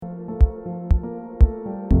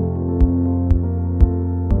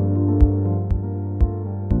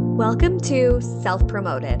Welcome to Self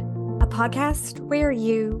Promoted, a podcast where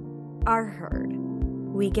you are heard.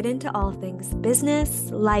 We get into all things business,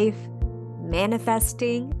 life,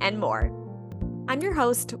 manifesting, and more. I'm your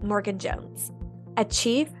host, Morgan Jones, a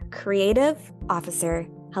Chief Creative Officer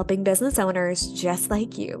helping business owners just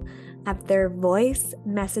like you have their voice,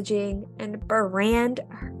 messaging, and brand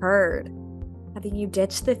heard, having you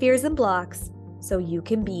ditch the fears and blocks so you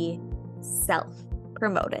can be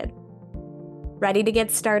self-promoted. Ready to get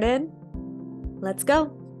started? Let's go.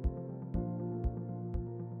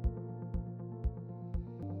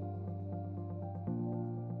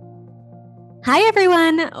 Hi,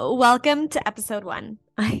 everyone. Welcome to episode 1.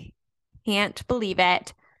 I can't believe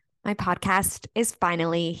it. My podcast is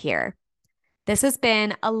finally here. This has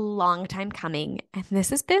been a long time coming, and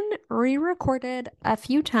this has been re-recorded a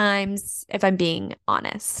few times, if I'm being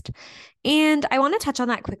honest. And I want to touch on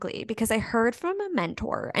that quickly because I heard from a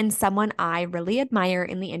mentor and someone I really admire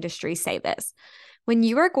in the industry say this. When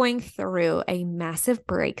you are going through a massive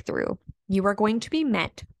breakthrough, you are going to be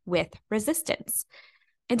met with resistance.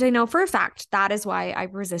 And I know for a fact that is why I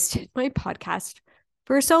resisted my podcast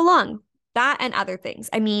for so long. That and other things.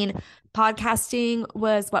 I mean, podcasting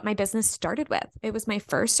was what my business started with. It was my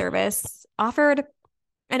first service offered,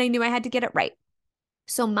 and I knew I had to get it right.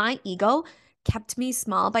 So my ego kept me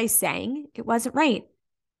small by saying it wasn't right.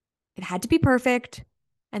 It had to be perfect,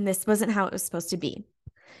 and this wasn't how it was supposed to be.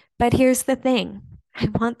 But here's the thing. I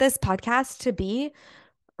want this podcast to be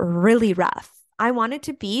really rough. I want it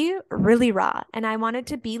to be really raw, and I want it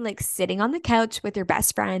to be like sitting on the couch with your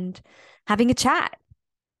best friend, having a chat.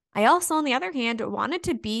 I also, on the other hand, want it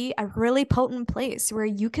to be a really potent place where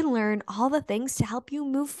you can learn all the things to help you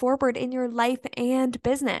move forward in your life and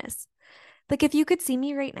business. Like if you could see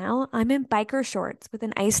me right now, I'm in biker shorts with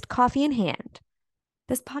an iced coffee in hand.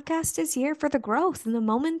 This podcast is here for the growth and the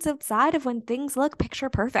moments outside of when things look picture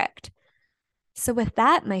perfect. So with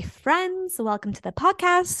that, my friends, welcome to the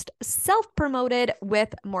podcast, Self-Promoted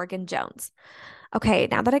with Morgan Jones. Okay,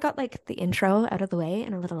 now that I got like the intro out of the way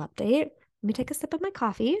and a little update, let me take a sip of my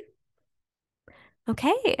coffee.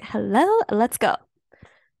 Okay, hello, let's go.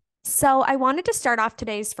 So I wanted to start off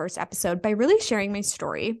today's first episode by really sharing my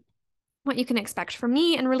story, what you can expect from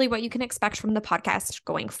me, and really what you can expect from the podcast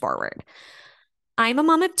going forward. I'm a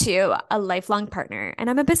mom of 2, a lifelong partner, and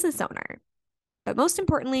I'm a business owner. But most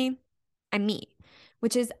importantly, I'm me,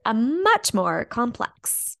 which is a much more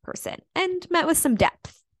complex person and met with some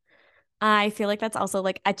depth. I feel like that's also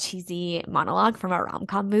like a cheesy monologue from a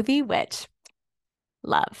rom-com movie, which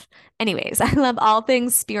love. Anyways, I love all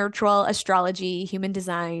things spiritual, astrology, human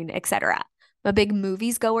design, etc. I'm a big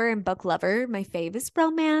movies goer and book lover. My fave is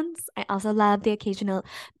romance. I also love the occasional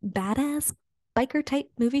badass biker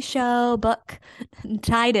type movie show, book,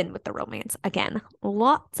 tied in with the romance. Again,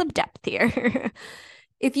 lots of depth here.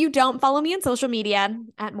 If you don't follow me on social media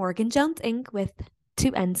at Morgan Jones Inc. with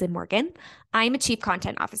 2 N's in Morgan, I'm a chief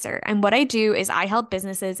content officer. And what I do is I help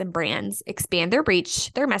businesses and brands expand their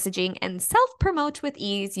reach, their messaging, and self-promote with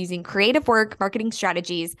ease using creative work, marketing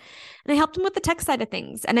strategies. And I help them with the tech side of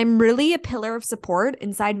things. And I'm really a pillar of support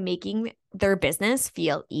inside making their business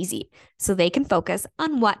feel easy so they can focus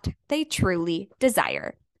on what they truly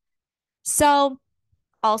desire. So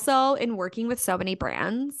also, in working with so many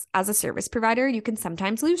brands as a service provider, you can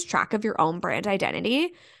sometimes lose track of your own brand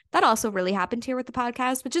identity. That also really happened here with the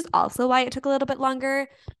podcast, which is also why it took a little bit longer,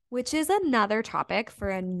 which is another topic for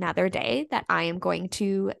another day that I am going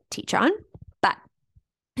to teach on. But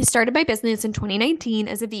I started my business in 2019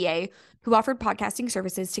 as a VA who offered podcasting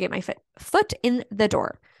services to get my foot in the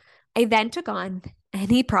door. I then took on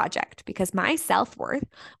any project because my self-worth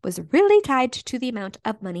was really tied to the amount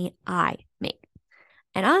of money I made.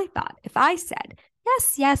 And I thought if I said,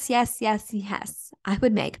 yes, yes, yes, yes, yes, I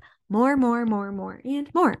would make more, and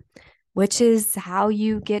more, which is how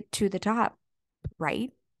you get to the top,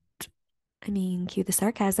 right? I mean, cue the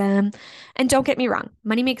sarcasm. And don't get me wrong,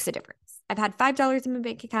 money makes a difference. I've had $5 in my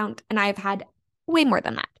bank account and I've had way more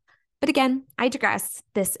than that. But again, I digress.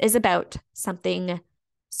 This is about something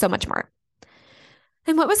so much more.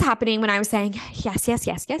 And what was happening when I was saying yes, yes,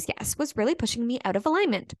 yes, yes, yes, was really pushing me out of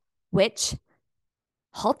alignment, which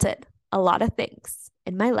halted a lot of things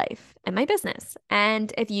in my life and my business.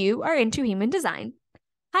 And if you are into human design,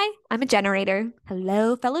 hi, I'm a generator.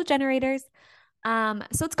 Hello, fellow generators.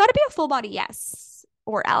 So it's got to be a full body yes,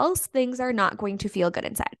 or else things are not going to feel good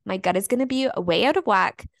inside. My gut is going to be way out of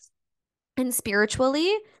whack. And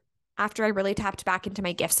spiritually, after I really tapped back into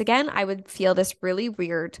my gifts again, I would feel this really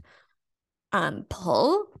weird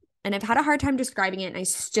pull And I've had a hard time describing it, and I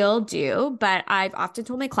still do. But I've often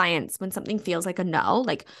told my clients when something feels like a no,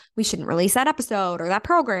 like we shouldn't release that episode or that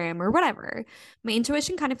program or whatever, my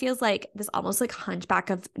intuition kind of feels like this almost like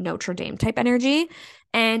Hunchback of Notre Dame type energy.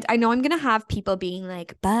 And I know I'm going to have people being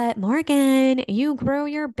like, but Morgan, you grow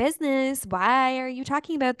your business. Why are you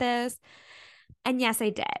talking about this? And yes,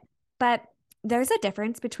 I did. But there's a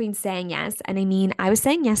difference between saying yes. And I mean, I was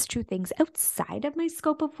saying yes to things outside of my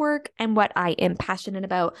scope of work and what I am passionate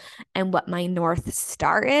about and what my North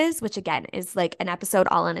Star is, which again is like an episode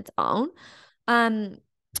all on its own. Um,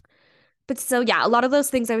 but so, yeah, a lot of those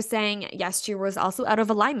things I was saying yes to was also out of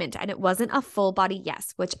alignment, and it wasn't a full body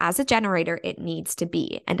yes, which as a generator, it needs to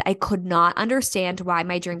be. And I could not understand why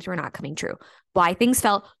my dreams were not coming true, why things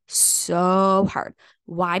felt so hard,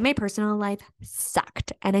 why my personal life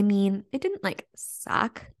sucked. And I mean, it didn't like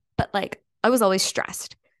suck, but like I was always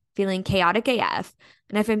stressed, feeling chaotic AF.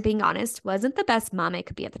 And if I'm being honest, wasn't the best mom I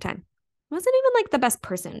could be at the time. Wasn't even like the best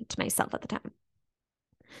person to myself at the time.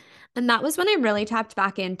 And that was when I really tapped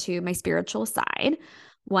back into my spiritual side,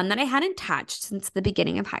 one that I hadn't touched since the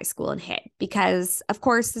beginning of high school and hit, because of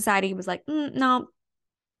course society was like, no,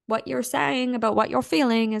 what you're saying about what you're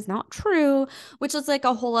feeling is not true, which is like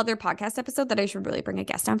a whole other podcast episode that I should really bring a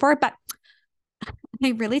guest on for. But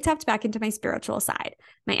I really tapped back into my spiritual side,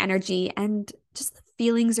 my energy, and just the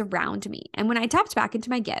feelings around me. And when I tapped back into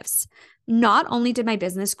my gifts, not only did my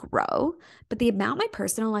business grow, but the amount my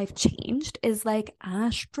personal life changed is like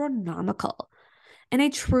astronomical. And I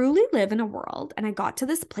truly live in a world, and I got to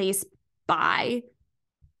this place by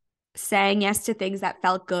saying yes to things that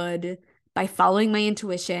felt good, by following my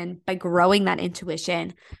intuition, by growing that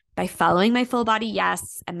intuition, by following my full body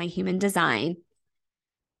yes and my human design.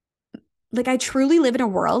 Like I truly live in a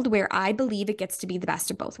world where I believe it gets to be the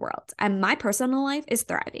best of both worlds. And my personal life is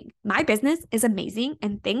thriving. My business is amazing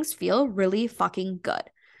and things feel really fucking good.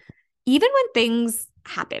 Even when things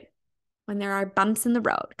happen, when there are bumps in the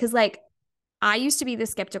road. Because like I used to be the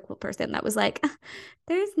skeptical person that was like,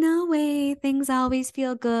 there's no way things always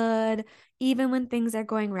feel good, even when things are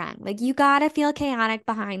going wrong. Like you gotta feel chaotic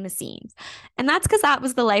behind the scenes. And that's because that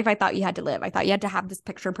was the life I thought you had to live. I thought you had to have this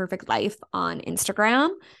picture perfect life on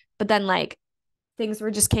Instagram. But then like things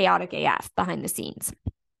were just chaotic AF behind the scenes.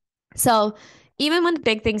 So even when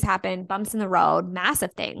big things happen, bumps in the road,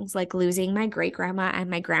 massive things like losing my great grandma and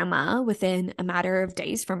my grandma within a matter of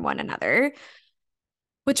days from one another,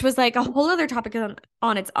 which was like a whole other topic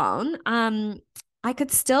on its own. I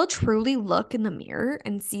could still truly look in the mirror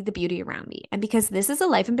and see the beauty around me. And because this is a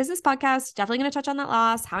life and business podcast, definitely going to touch on that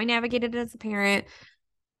loss, how I navigated it as a parent.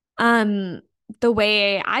 The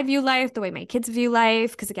way I view life, the way my kids view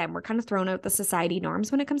life, because again, we're kind of thrown out the society norms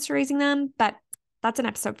when it comes to raising them, but that's an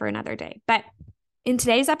episode for another day. But in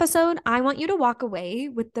today's episode, I want you to walk away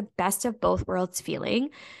with the best of both worlds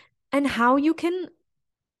feeling and how you can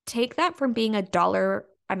take that from being a dollar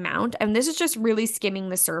amount. And this is just really skimming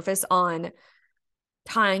the surface on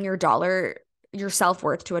tying your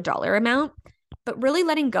self-worth to a dollar amount, but really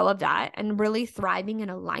letting go of that and really thriving in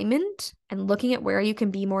alignment and looking at where you can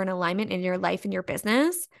be more in alignment in your life and your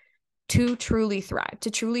business to truly thrive, to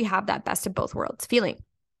truly have that best of both worlds feeling.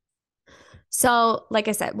 So, like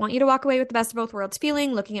I said, want you to walk away with the best of both worlds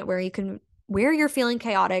feeling, looking at where you're feeling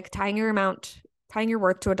chaotic, tying your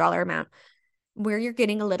worth to a dollar amount, where you're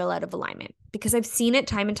getting a little out of alignment. Because I've seen it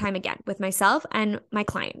time and time again with myself and my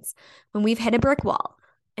clients when we've hit a brick wall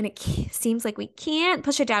and it seems like we can't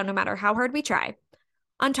push it down no matter how hard we try.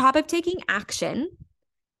 On top of taking action,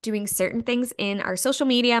 doing certain things in our social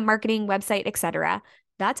media, marketing, website, etc.,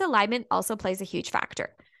 that alignment also plays a huge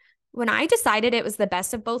factor. When I decided it was the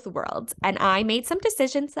best of both worlds and I made some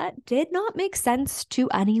decisions that did not make sense to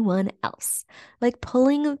anyone else, like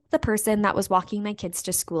pulling the person that was walking my kids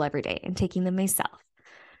to school every day and taking them myself,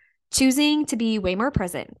 choosing to be way more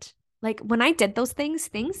present. Like when I did those things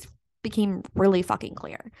became really fucking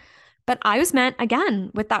clear. But I was met again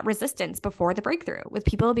with that resistance before the breakthrough, with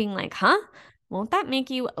people being like, huh, won't that make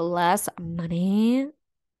you less money?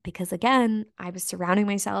 Because again, I was surrounding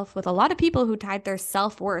myself with a lot of people who tied their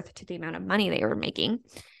self-worth to the amount of money they were making.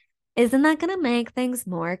 Isn't that going to make things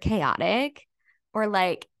more chaotic? Or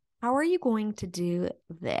like, how are you going to do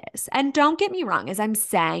this? And don't get me wrong, as I'm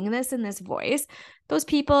saying this in this voice, those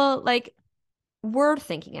people like were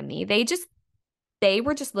thinking of me. They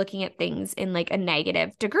were just looking at things in like a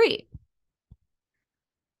negative degree.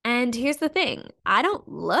 And here's the thing, I don't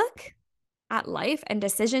look at life and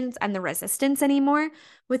decisions and the resistance anymore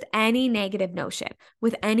with any negative notion,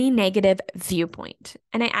 with any negative viewpoint.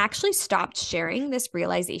 And I actually stopped sharing this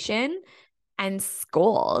realization and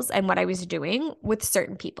goals and what I was doing with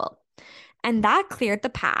certain people. And that cleared the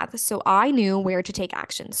path. So I knew where to take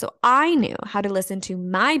action. So I knew how to listen to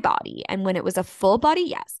my body. And when it was a full body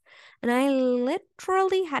yes. And I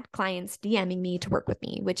literally had clients DMing me to work with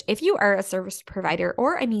me, which if you are a service provider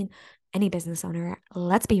or any business owner,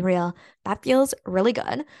 let's be real, that feels really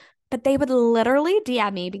good. But they would literally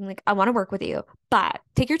DM me being like, I want to work with you, but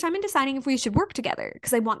take your time in deciding if we should work together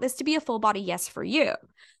because I want this to be a full body yes for you,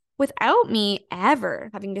 without me ever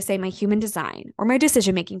having to say my human design or my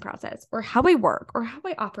decision-making process or how I work or how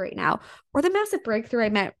I operate now or the massive breakthrough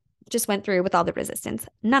just went through with all the resistance.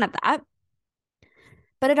 None of that.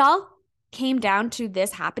 But it all came down to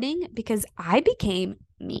this happening because I became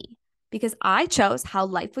me, because I chose how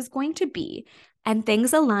life was going to be and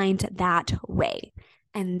things aligned that way.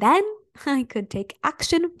 And then I could take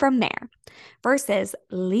action from there versus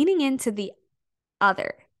leaning into the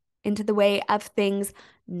other, into the way of things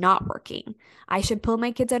not working. I should pull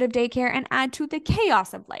my kids out of daycare and add to the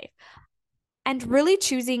chaos of life. And really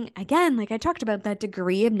choosing, again, like I talked about, that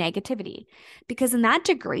degree of negativity. Because in that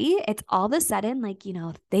degree, it's all of a sudden like,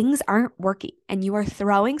 things aren't working and you are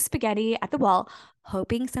throwing spaghetti at the wall,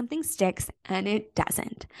 hoping something sticks and it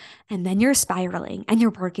doesn't. And then you're spiraling and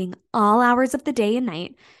you're working all hours of the day and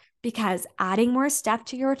night because adding more stuff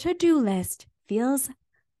to your to-do list feels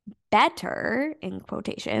better, in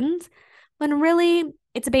quotations, when really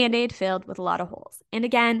it's a Band-Aid filled with a lot of holes. And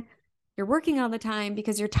again, you're working all the time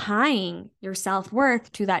because you're tying your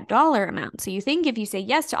self-worth to that dollar amount. So you think if you say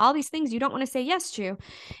yes to all these things you don't want to say yes to,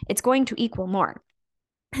 it's going to equal more.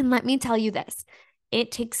 And let me tell you this,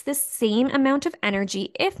 it takes the same amount of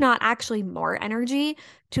energy, if not actually more energy,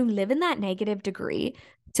 to live in that negative degree,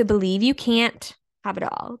 to believe you can't have it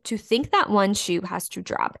all, to think that one shoe has to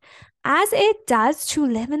drop, as it does to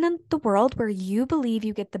live in the world where you believe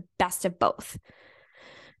you get the best of both.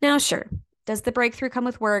 Now, sure, does the breakthrough come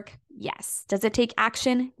with work? Yes. Does it take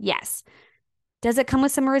action? Yes. Does it come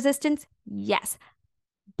with some resistance? Yes.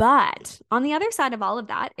 But on the other side of all of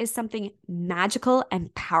that is something magical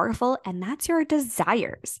and powerful, and that's your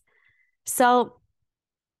desires. So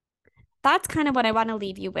that's kind of what I want to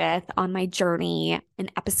leave you with on my journey in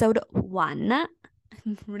episode 1.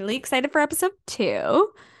 I'm really excited for episode 2.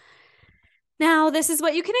 Now, this is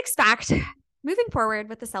what you can expect moving forward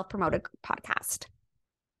with the Self-Promoted podcast,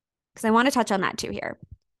 because I want to touch on that too here.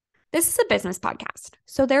 This is a business podcast,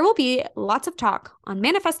 so there will be lots of talk on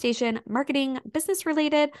manifestation, marketing,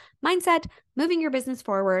 business-related, mindset, moving your business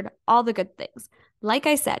forward, all the good things. Like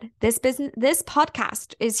I said, this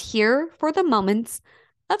podcast is here for the moments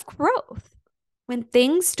of growth when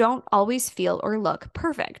things don't always feel or look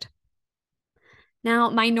perfect. Now,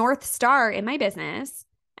 my North Star in my business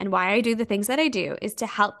and why I do the things that I do is to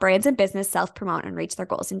help brands and business self-promote and reach their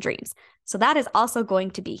goals and dreams. So that is also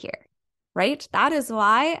going to be here, right? That is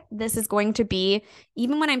why this is going to be,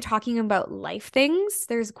 even when I'm talking about life things,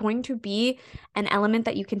 there's going to be an element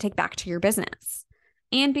that you can take back to your business.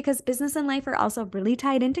 And because business and life are also really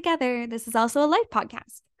tied in together, this is also a life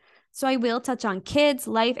podcast. So I will touch on kids,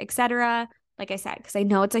 life, etc. Like I said, because I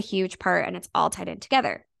know it's a huge part and it's all tied in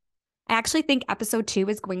together. I actually think episode 2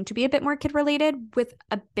 is going to be a bit more kid related with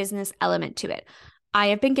a business element to it. I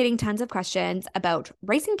have been getting tons of questions about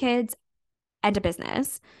raising kids and a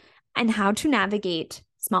business and how to navigate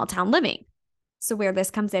small town living. So where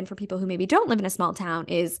this comes in for people who maybe don't live in a small town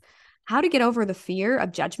is how to get over the fear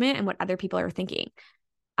of judgment and what other people are thinking.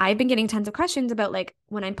 I've been getting tons of questions about like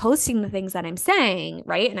when I'm posting the things that I'm saying,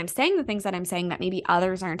 right? And I'm saying the things that I'm saying that maybe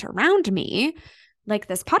others aren't around me, like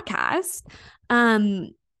this podcast.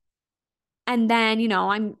 And then,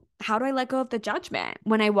 how do I let go of the judgment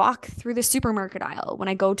when I walk through the supermarket aisle, when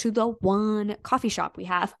I go to the one coffee shop we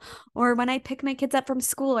have, or when I pick my kids up from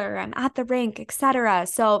school or I'm at the rink, etc.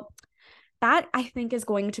 So that I think is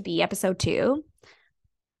going to be episode 2.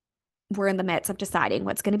 We're in the midst of deciding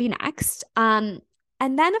what's going to be next. And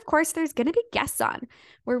then, of course, there's going to be guests on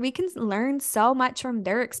where we can learn so much from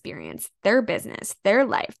their experience, their business, their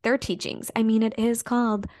life, their teachings. I mean, it is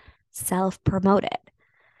called Self-Promoted.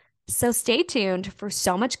 So stay tuned for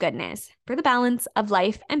so much goodness, for the balance of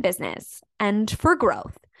life and business, and for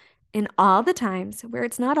growth in all the times where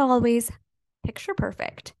it's not always picture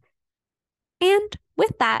perfect. And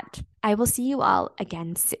with that, I will see you all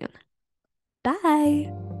again soon.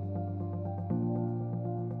 Bye.